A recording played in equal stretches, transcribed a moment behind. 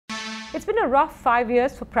It's been a rough 5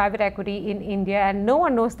 years for private equity in India, and no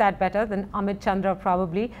one knows that better than Amit Chandra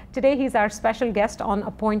probably. Today he's our special guest on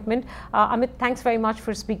appointment. Amit, thanks very much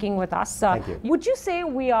for speaking with us. Thank you. Would you say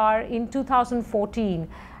we are in 2014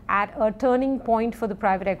 at a turning point for the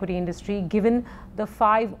private equity industry, given the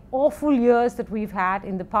 5 awful years that we've had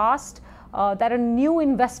in the past, that a new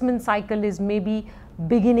investment cycle is maybe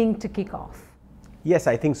beginning to kick off? Yes,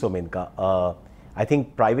 I think so, Menaka. I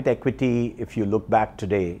think private equity, if you look back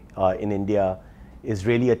today in India, is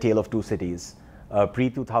really a tale of two cities.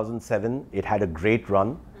 Pre-2007, it had a great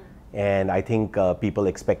run, and I think people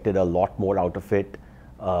expected a lot more out of it,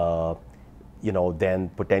 than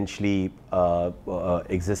potentially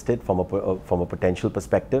existed from a potential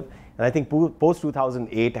perspective. And I think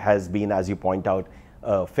post-2008 has been, as you point out,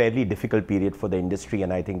 a fairly difficult period for the industry,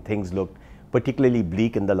 and I think things looked particularly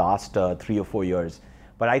bleak in the last 3 or 4 years.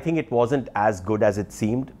 But I think it wasn't as good as it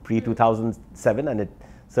seemed pre-2007, and it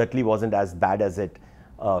certainly wasn't as bad as it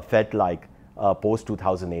felt like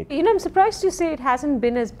post-2008. I'm surprised you say it hasn't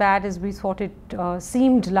been as bad as we thought it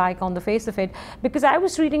seemed like on the face of it, because I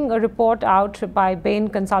was reading a report out by Bain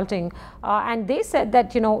Consulting, and they said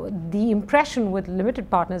that, the impression with limited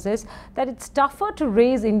partners is that it's tougher to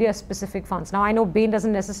raise India-specific funds. Now, I know Bain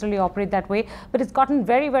doesn't necessarily operate that way, but it's gotten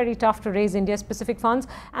very, very tough to raise India-specific funds,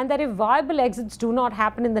 and that if viable exits do not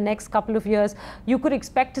happen in the next couple of years, you could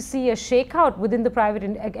expect to see a shakeout within the private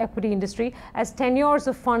equity industry as tenures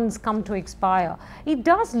of funds come to expire. It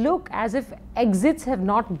does look as if exits have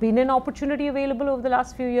not been an opportunity available over the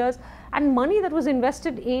last few years, and money that was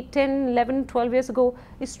invested 8, 10, 11, 12 years ago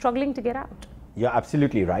is struggling to get out. You're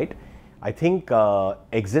absolutely right. I think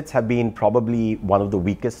exits have been probably one of the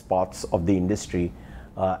weakest spots of the industry,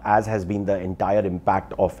 as has been the entire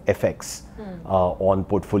impact of FX on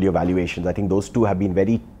portfolio valuations. I think those two have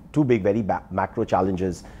been two big, very macro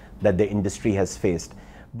challenges that the industry has faced.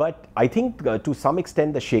 But I think to some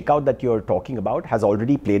extent the shakeout that you're talking about has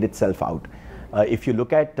already played itself out. If you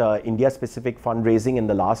look at India-specific fundraising in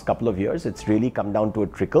the last couple of years, it's really come down to a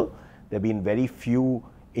trickle. There have been very few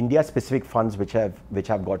India-specific funds which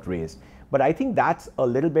have got raised. But I think that's a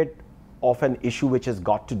little bit of an issue which has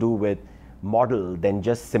got to do with model than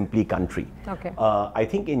just simply country. Okay. I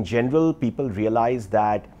think in general people realize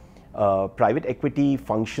that private equity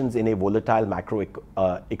functions in a volatile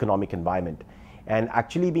macroeconomic environment. And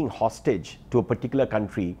actually being hostage to a particular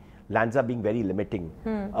country lands up being very limiting.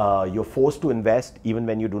 You're forced to invest even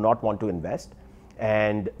when you do not want to invest,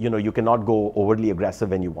 and you cannot go overly aggressive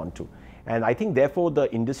when you want to. And I think therefore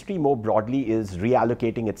the industry more broadly is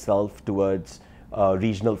reallocating itself towards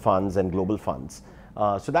regional funds and global funds.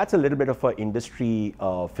 So that's a little bit of an industry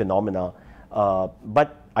phenomena.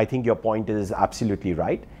 But I think your point is absolutely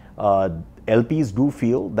right. LPs do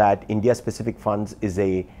feel that India-specific funds is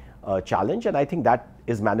a challenge, and I think that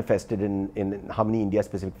is manifested in how many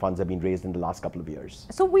India-specific funds have been raised in the last couple of years.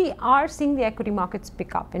 So we are seeing the equity markets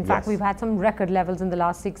pick up. In fact, Yes. we've had some record levels in the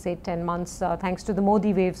last 6, 8, 10 months, thanks to the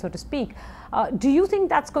Modi wave, so to speak. Do you think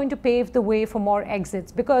that's going to pave the way for more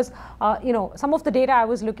exits? Because, some of the data I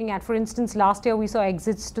was looking at, for instance, last year we saw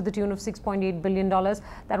exits to the tune of $6.8 billion.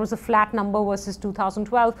 That was a flat number versus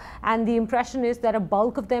 2012. And the impression is that a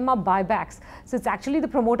bulk of them are buybacks. So it's actually the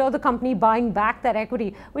promoter of the company buying back that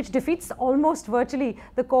equity, which defeats almost virtually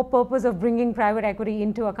the core purpose of bringing private equity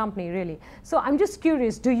into a company, really. So I'm just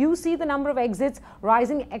curious, do you see the number of exits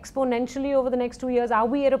rising exponentially over the next 2 years? Are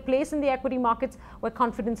we at a place in the equity markets where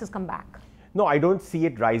confidence has come back? No, I don't see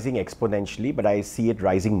it rising exponentially, but I see it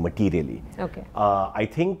rising materially. Okay. I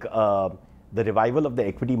think the revival of the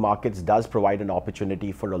equity markets does provide an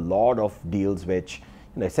opportunity for a lot of deals which,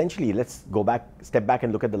 essentially, let's step back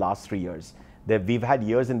and look at the last 3 years. We've had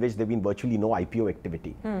years in which there have been virtually no IPO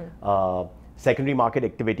activity. Secondary market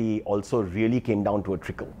activity also really came down to a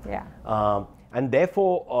trickle. Yeah. And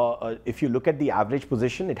therefore, if you look at the average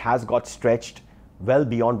position, it has got stretched well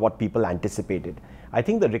beyond what people anticipated. I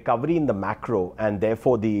think the recovery in the macro and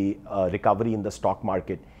therefore the recovery in the stock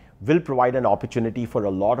market will provide an opportunity for a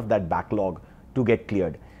lot of that backlog to get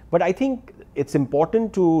cleared. But I think it's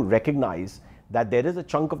important to recognize that there is a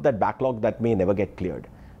chunk of that backlog that may never get cleared,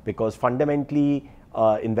 because fundamentally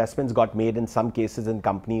investments got made in some cases in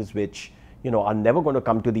companies which are never going to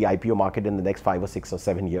come to the IPO market in the next 5 or 6 or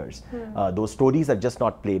 7 years. Those stories are just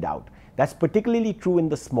not played out. That's particularly true in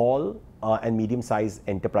the small and medium-sized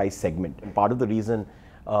enterprise segment. And part of the reason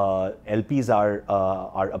LPs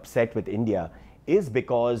are upset with India is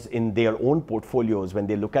because in their own portfolios, when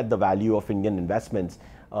they look at the value of Indian investments,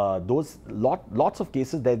 lots of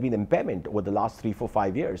cases there has been impairment over the last 3, 4,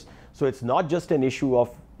 5 years. So it's not just an issue of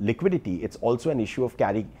liquidity, it's also an issue of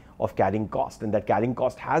of carrying cost, and that carrying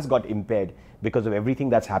cost has got impaired because of everything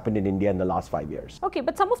that's happened in India in the last 5 years. Okay,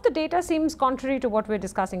 but some of the data seems contrary to what we're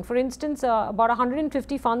discussing. For instance, about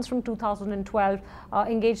 150 funds from 2012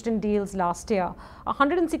 engaged in deals last year.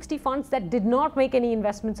 160 funds that did not make any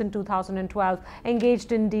investments in 2012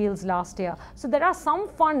 engaged in deals last year. So there are some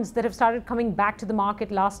funds that have started coming back to the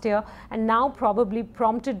market last year, and now probably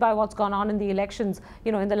prompted by what's gone on in the elections,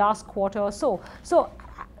 you know, in the last quarter or so. So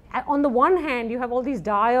on the one hand, you have all these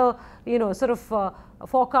dire, you know, sort of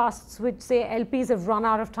forecasts which say LPs have run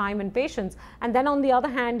out of time and patience, and then on the other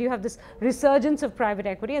hand you have this resurgence of private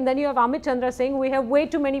equity, and then you have AMIT Chandra saying we have way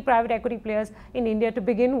too many private equity players in India to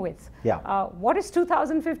begin with. Yeah. What is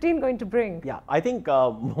 2015 going to bring? Yeah, I think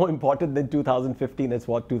more important than 2015 is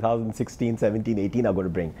what 2016, 17, 18 are going to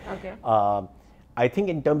bring. Okay. I think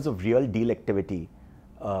in terms of real deal activity,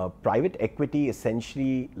 private equity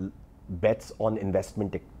essentially bets on the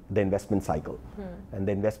investment cycle, and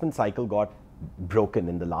the investment cycle got broken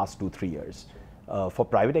in the last 2-3 years. For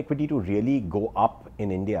private equity to really go up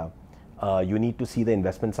in India, you need to see the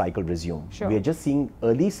investment cycle resume. Sure. We are just seeing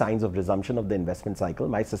early signs of resumption of the investment cycle.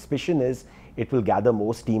 My suspicion is it will gather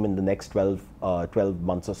more steam in the next 12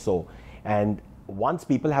 months or so. And once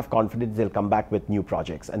people have confidence, they'll come back with new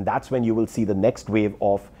projects. And that's when you will see the next wave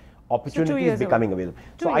of opportunities becoming available.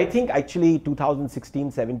 So I think actually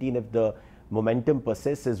 2016, 17, if the momentum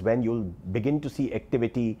persists, is when you'll begin to see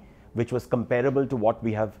activity which was comparable to what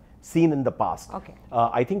we have seen in the past. Okay.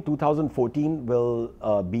 I think 2014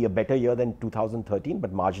 will be a better year than 2013,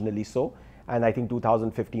 but marginally so. And I think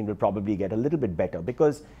 2015 will probably get a little bit better,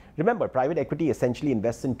 because remember, private equity essentially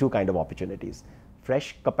invests in two kinds of opportunities: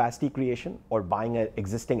 fresh capacity creation or buying an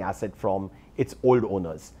existing asset from its old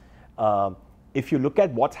owners. If you look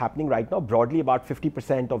at what's happening right now, broadly about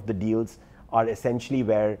 50% of the deals are essentially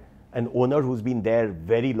where an owner who's been there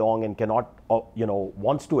very long and cannot,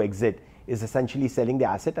 wants to exit, is essentially selling the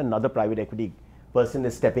asset, and another private equity person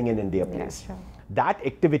is stepping in their place. Sure. That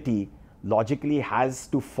activity logically has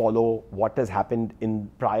to follow what has happened in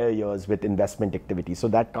prior years with investment activity. So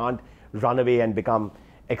that can't run away and become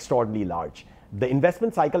extraordinarily large. The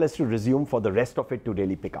investment cycle has to resume for the rest of it to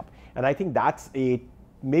really pick up. And I think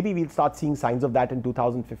maybe we'll start seeing signs of that in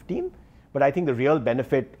 2015. But I think the real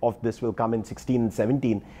benefit of this will come in 16 and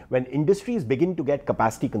 17, when industries begin to get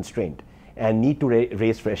capacity constraint and need to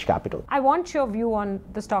raise fresh capital. I want your view on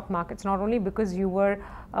the stock markets, not only because you were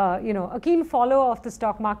a keen follower of the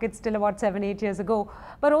stock markets till about 7-8 years ago,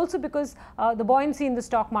 but also because the buoyancy in the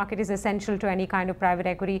stock market is essential to any kind of private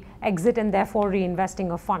equity exit and therefore reinvesting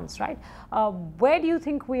of funds, right? Where do you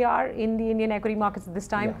think we are in the Indian equity markets at this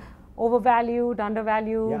time? Yeah. Overvalued,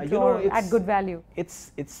 undervalued, or at good value?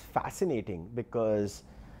 It's fascinating, because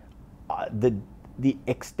the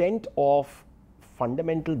extent of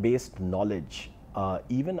fundamental based knowledge,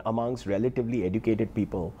 even amongst relatively educated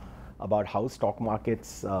people, about how stock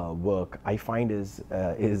markets work, I find is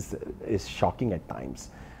shocking at times.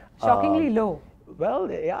 Shockingly low. Well,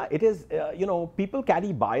 yeah, it is. People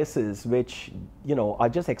carry biases which are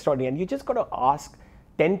just extraordinary, and you just got to ask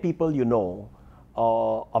 10 people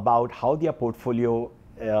about how their portfolio,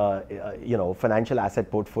 financial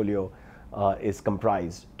asset portfolio is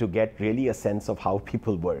comprised, to get really a sense of how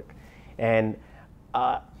people work. And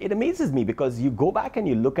it amazes me, because you go back and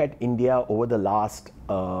you look at India over the last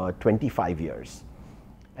 25 years,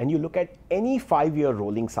 and you look at any 5-year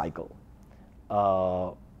rolling cycle,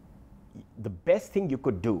 the best thing you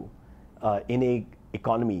could do in an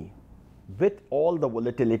economy with all the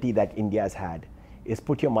volatility that India has had is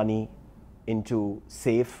put your money into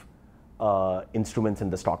safe instruments in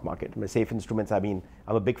the stock market. By safe instruments, I mean,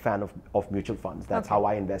 I'm a big fan of mutual funds. That's how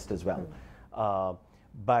I invest as well.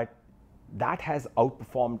 But that has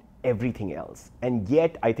outperformed everything else. And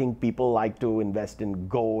yet, I think people like to invest in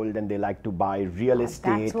gold, and they like to buy real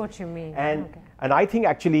estate. That's what you mean. And I think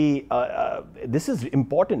actually this is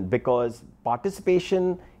important, because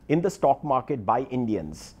participation in the stock market by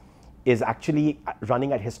Indians is actually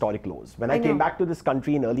running at historic lows. When I came back to this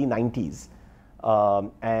country in early 90s,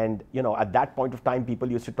 and at that point of time, people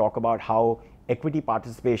used to talk about how equity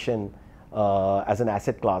participation as an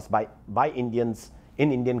asset class by Indians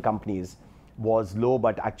in Indian companies was low,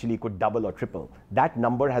 but actually could double or triple. That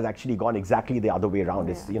number has actually gone exactly the other way around.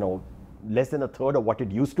 It's less than a third of what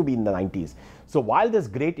it used to be in the 90s. So while this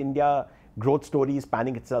great India growth story is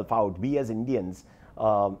panning itself out, we as Indians,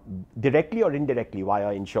 directly or indirectly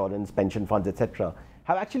via insurance, pension funds, etc.,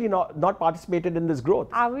 have actually not participated in this growth.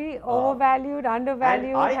 Are we overvalued,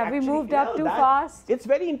 undervalued? Have we moved up too fast? It's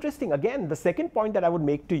very interesting. Again, the second point that I would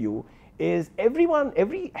make to you is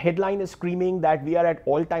every headline is screaming that we are at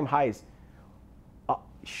all-time highs.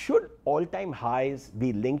 should all-time highs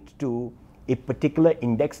be linked to a particular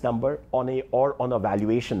index number or on a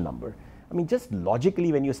valuation number? I mean, just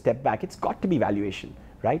logically, when you step back, it's got to be valuation,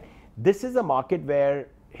 right? This is a market where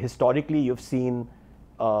historically you've seen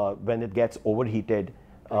when it gets overheated,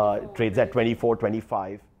 trades at 24,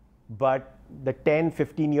 25, but the 10,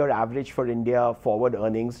 15-year average for India forward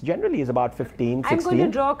earnings generally is about 15, 16. I'm going to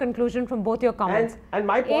draw a conclusion from both your comments. And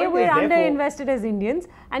my point A, is we're underinvested as Indians,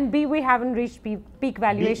 and B, we haven't reached peak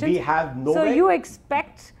valuations. We have no. So you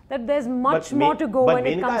expect that there's much more to go when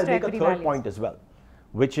it comes to equity values. But Menaka, I'll make a third point as well,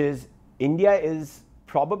 which is India is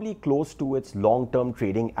probably close to its long-term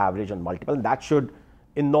trading average on multiple. And that should,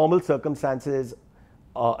 in normal circumstances,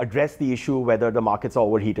 address the issue whether the markets are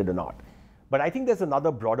overheated or not. But I think there's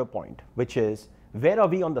another broader point, which is, where are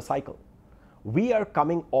we on the cycle? We are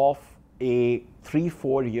coming off a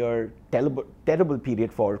 3-4 year terrible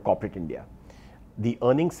period for corporate India. The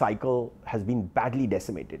earnings cycle has been badly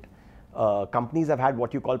decimated. Companies have had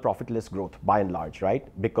what you call profitless growth by and large, right?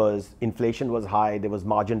 Because inflation was high, there was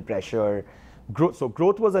margin pressure. So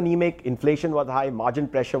growth was anemic, inflation was high, margin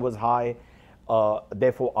pressure was high.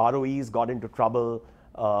 Therefore, ROEs got into trouble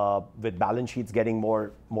with balance sheets getting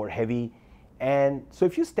more heavy. And so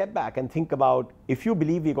if you step back and think about, if you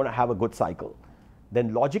believe we're going to have a good cycle,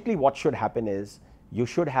 then logically what should happen is you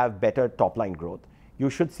should have better top line growth.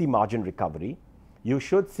 You should see margin recovery. You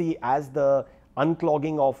should see, as the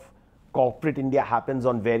unclogging of corporate India happens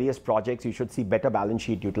on various projects, you should see better balance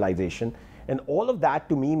sheet utilization. And all of that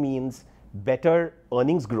to me means better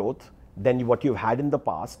earnings growth than what you've had in the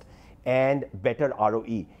past and better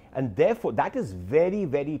ROE. And therefore, that is very,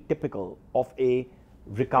 very typical of a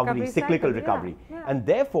recovery, cyclical cycle, recovery. Yeah. And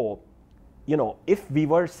therefore, you know, if we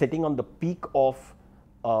were sitting on the peak of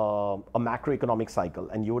a macroeconomic cycle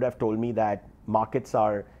and you would have told me that markets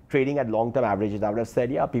are trading at long-term averages, I would have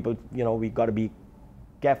said, yeah, people, you know, we got to be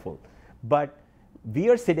careful. But we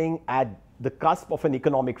are sitting at the cusp of an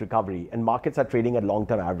economic recovery and markets are trading at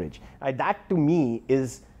long-term average. And that to me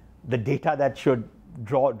is the data that should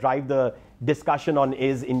drive the discussion on,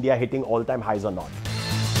 is India hitting all-time highs or not.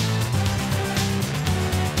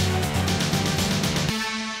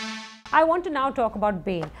 I want to now talk about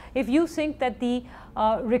Bain. If you think that the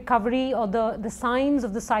recovery or the signs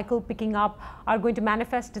of the cycle picking up are going to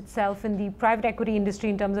manifest itself in the private equity industry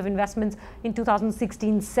in terms of investments in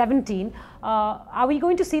 2016-17, are we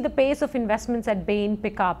going to see the pace of investments at Bain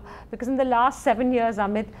pick up? Because in the last 7 years,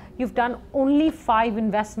 Amit, you've done only 5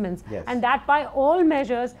 investments. Yes. And that by all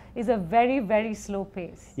measures is a very, very slow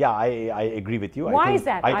pace. Yeah, I agree with you. Why is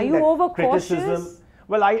that? Are you overcautious?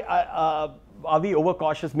 Well, are we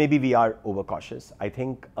overcautious? Maybe we are overcautious. I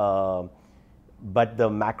think, but the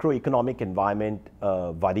macroeconomic environment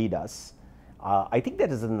worried us. I think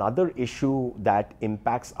there is another issue that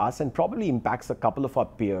impacts us and probably impacts a couple of our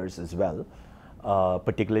peers as well,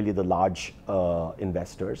 particularly the large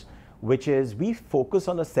investors, which is we focus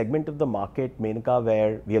on a segment of the market, Menaka,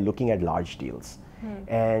 where we are looking at large deals.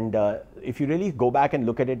 And if you really go back and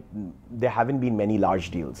look at it, there haven't been many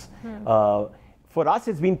large deals. For us,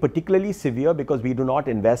 it's been particularly severe because we do not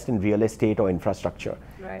invest in real estate or infrastructure.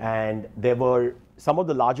 Right. And there were some of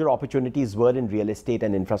the larger opportunities were in real estate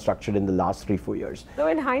and infrastructure in the last 3-4 years. So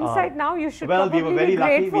in hindsight now, you should probably we were very be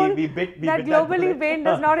grateful lucky. We bit that globally Bain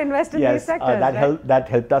does not invest in these sectors. That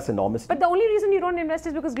helped us enormously. But the only reason you don't invest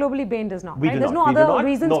is because globally Bain does not. There's no other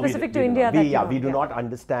reason specific to India. We do not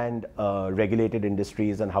understand regulated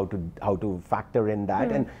industries and how to factor in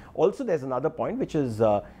that. And also there's another point, which is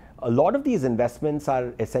a lot of these investments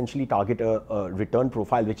are essentially target a return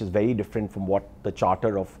profile which is very different from what the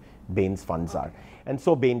charter of Bain's funds are. And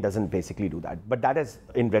so Bain doesn't basically do that. But that has,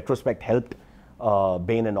 in retrospect, helped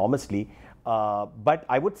Bain enormously. But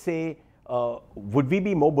I would say, would we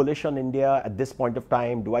be more bullish on India at this point of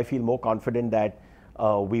time? Do I feel more confident that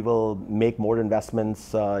we will make more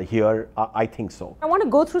investments here? I think so. I want to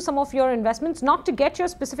go through some of your investments, not to get your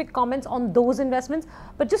specific comments on those investments,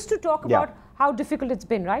 but just to talk about how difficult it's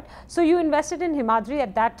been, right? So you invested in Himadri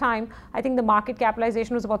at that time. I think the market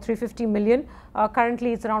capitalization was about 350 million.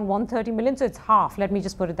 Currently, it's around 130 million, so it's half. Let me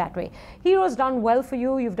just put it that way. Hero's done well for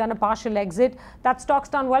you. You've done a partial exit. That stock's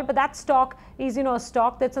done well, but that stock is, a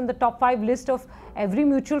stock that's on the top 5 list of every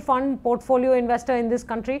mutual fund portfolio investor in this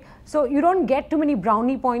country. So you don't get too many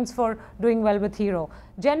brownie points for doing well with Hero.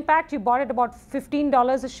 Genpact, you bought it about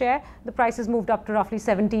 $15 a share. The price has moved up to roughly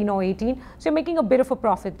 17 or 18. So you're making a bit of a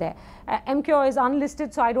profit there. MCure is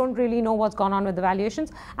unlisted, so I don't really know what's gone on with the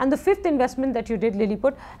valuations. And the 5th investment that you did,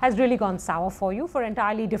 Lilliput, has really gone sour for you for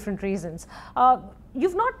entirely different reasons.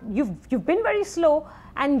 You've been very slow,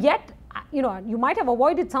 and yet, you might have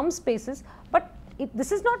avoided some spaces, but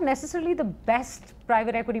this is not necessarily the best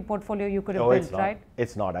private equity portfolio you could have No, built, it's not. right?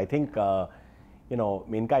 It's not. I think,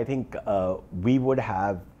 Menaka, I think we would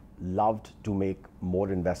have loved to make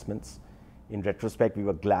more investments. In retrospect, we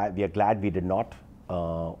are glad we did not.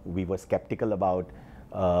 We were skeptical about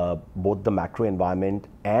both the macro environment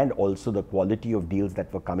and also the quality of deals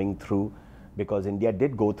that were coming through, because India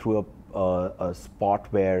did go through a spot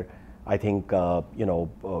where I think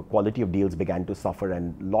quality of deals began to suffer,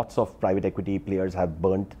 and lots of private equity players have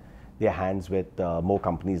burnt their hands with more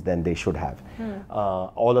companies than they should have.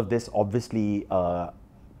 All of this obviously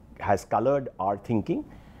has colored our thinking.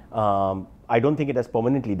 I don't think it has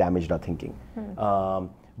permanently damaged our thinking.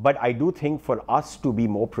 But I do think for us to be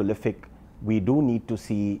more prolific, we do need to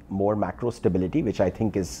see more macro stability, which I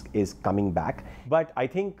think is coming back. But I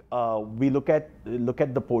think we look at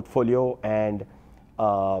the portfolio, and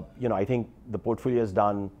I think the portfolio has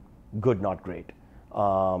done good, not great.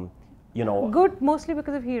 Good mostly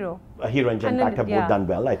because of Hero. Hero and Genpact have both done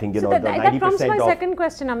well. I think so the that 90% prompts my of second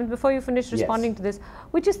question, Amit, before you finish responding to this,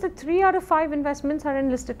 which is that 3 out of 5 investments are in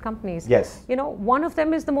listed companies. Yes. One of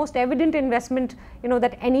them is the most evident investment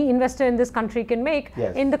that any investor in this country can make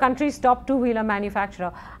in the country's top two-wheeler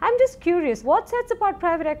manufacturer. I'm just curious, what sets apart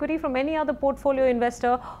private equity from any other portfolio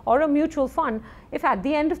investor or a mutual fund if at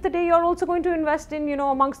the end of the day you're also going to invest in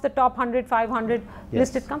amongst the top 100, 500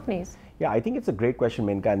 listed companies? Yeah, I think it's a great question,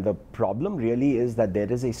 Menaka, and the problem really is that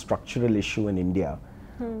there is a structural issue in India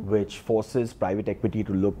which forces private equity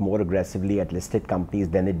to look more aggressively at listed companies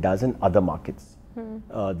than it does in other markets.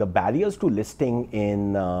 The barriers to listing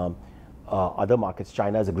in other markets,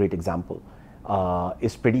 China is a great example,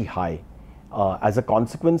 is pretty high, as a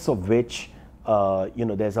consequence of which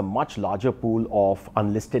there's a much larger pool of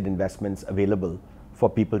unlisted investments available for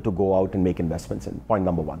people to go out and make investments in, point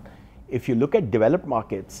number one. If you look at developed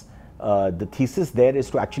markets, the thesis there is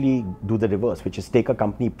to actually do the reverse, which is take a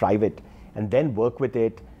company private and then work with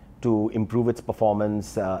it to improve its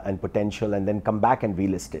performance and potential, and then come back and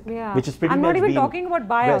relist it. Yeah. Which is pretty I'm much not even talking about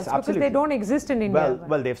buyouts, because they don't exist in India.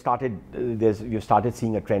 Well, they've started. You've started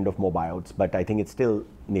seeing a trend of more buyouts, but I think it's still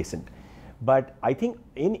nascent. But I think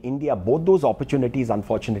in India, both those opportunities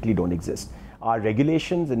unfortunately don't exist. Our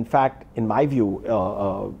regulations, in fact, in my view,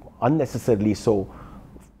 unnecessarily so,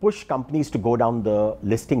 push companies to go down the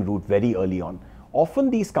listing route very early on. Often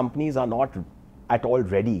these companies are not at all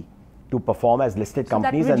ready to perform as listed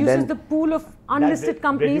companies, that reduces and then the pool of unlisted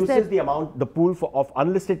companies. Reduces the pool of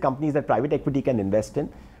unlisted companies that private equity can invest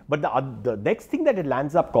in. But the next thing that it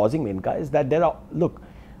lands up causing, Menaka, is that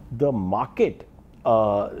the market,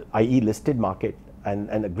 i.e. listed market,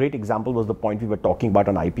 and a great example was the point we were talking about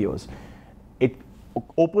on IPOs. It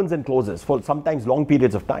opens and closes for sometimes long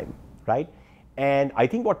periods of time, right? And I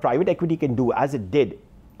think what private equity can do, as it did,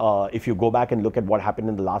 if you go back and look at what happened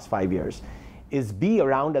in the last 5 years, is be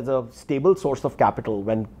around as a stable source of capital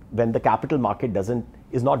when the capital market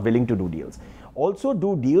is not willing to do deals. Also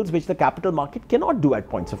do deals which the capital market cannot do at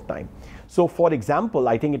points of time. So for example,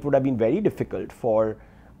 I think it would have been very difficult for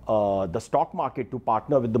the stock market to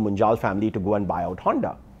partner with the Munjal family to go and buy out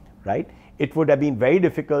Honda, right? It would have been very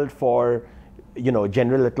difficult for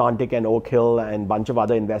General Atlantic and Oak Hill and a bunch of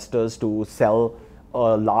other investors to sell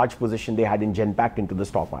a large position they had in Genpact into the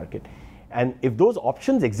stock market. And if those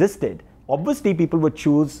options existed, obviously people would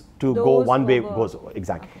choose to go one way.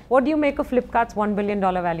 Exactly. What do you make of Flipkart's $1 billion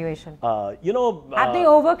valuation? Have they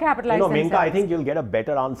overcapitalized themselves? Menaka, I think you'll get a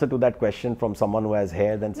better answer to that question from someone who has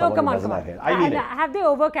hair than someone who doesn't have hair. I mean have they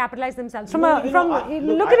overcapitalized themselves?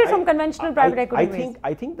 Look at it from conventional private equity.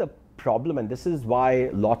 I think the problem, and this is why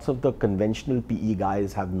lots of the conventional PE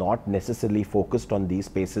guys have not necessarily focused on these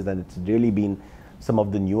spaces, and it's really been some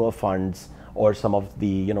of the newer funds or some of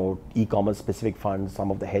the e-commerce specific funds, some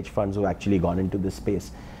of the hedge funds who have actually gone into this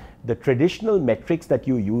space. The traditional metrics that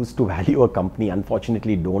you use to value a company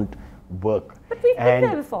unfortunately don't work. But we've been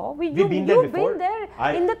there before. You've been there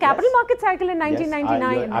in the capital market cycle in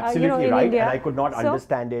 1999. You're absolutely in right, India. and I could not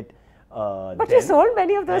understand it. But you sold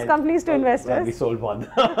many of those companies to investors. Well, we sold one,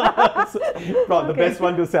 the best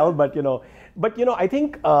one to sell. But I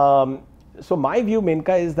think so. My view,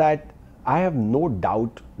 Menaka, is that I have no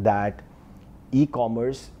doubt that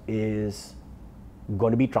e-commerce is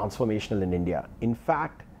going to be transformational in India. In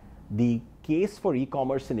fact, the case for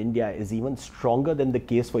e-commerce in India is even stronger than the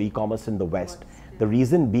case for e-commerce in the West. The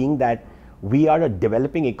reason being that we are a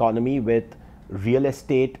developing economy with real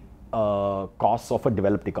estate costs of a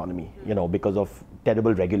developed economy, because of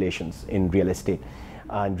terrible regulations in real estate.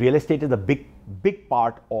 And real estate is a big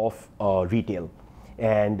part of retail,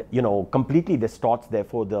 and completely distorts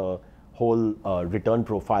therefore the whole return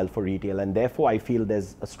profile for retail. And therefore I feel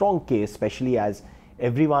there's a strong case, especially as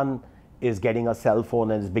everyone is getting a cell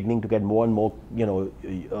phone and is beginning to get more and more,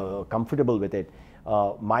 comfortable with it.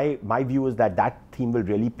 My view is that theme will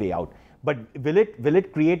really play out. But will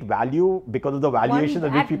it create value because of the valuation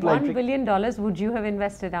that people are $1 billion, would you have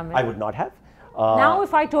invested, Amit? I would not have. Now,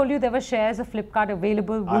 if I told you there were shares of Flipkart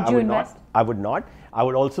available, would you invest? I would not. I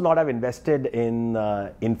would also not have invested in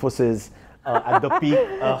Infosys at the peak.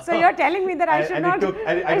 So you're telling me that I should not.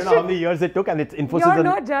 I don't know how many years it took, and it's Infosys. You're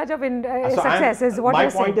no judge of success, is what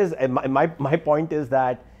you're saying. My point is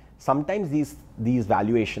that sometimes these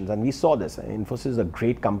valuations, and we saw this. Infosys is a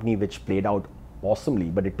great company which played out awesomely,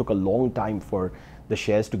 but it took a long time for the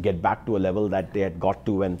shares to get back to a level that they had got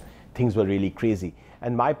to when things were really crazy.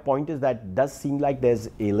 And my point is that it does seem like there's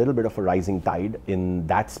a little bit of a rising tide in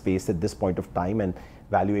that space at this point of time, and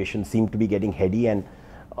valuations seem to be getting heady. And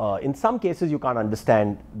in some cases, you can't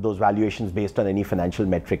understand those valuations based on any financial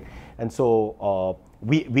metric. And so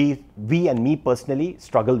we and me personally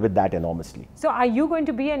struggled with that enormously. So are you going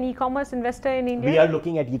to be an e-commerce investor in India? We are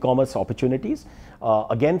looking at e-commerce opportunities.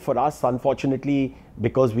 Again, for us, unfortunately,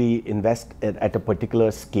 because we invest at a particular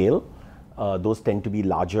scale, those tend to be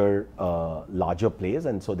larger plays,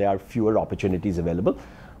 and so there are fewer opportunities available.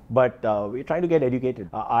 But we're trying to get educated.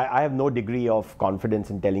 I have no degree of confidence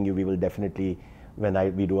in telling you we will definitely,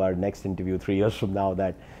 when we do our next interview 3 years from now,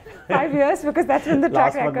 that 5 years, because that's been the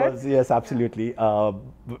track record. Last one was, yes, absolutely. So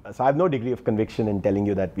I have no degree of conviction in telling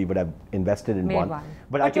you that we would have invested in one.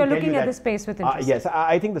 But you're looking at the space with interest. Yes,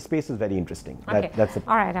 I think the space is very interesting. Okay.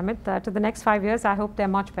 All right, Amit, to the next 5 years, I hope they're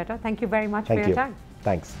much better. Thank you very much for your time.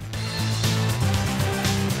 Thanks.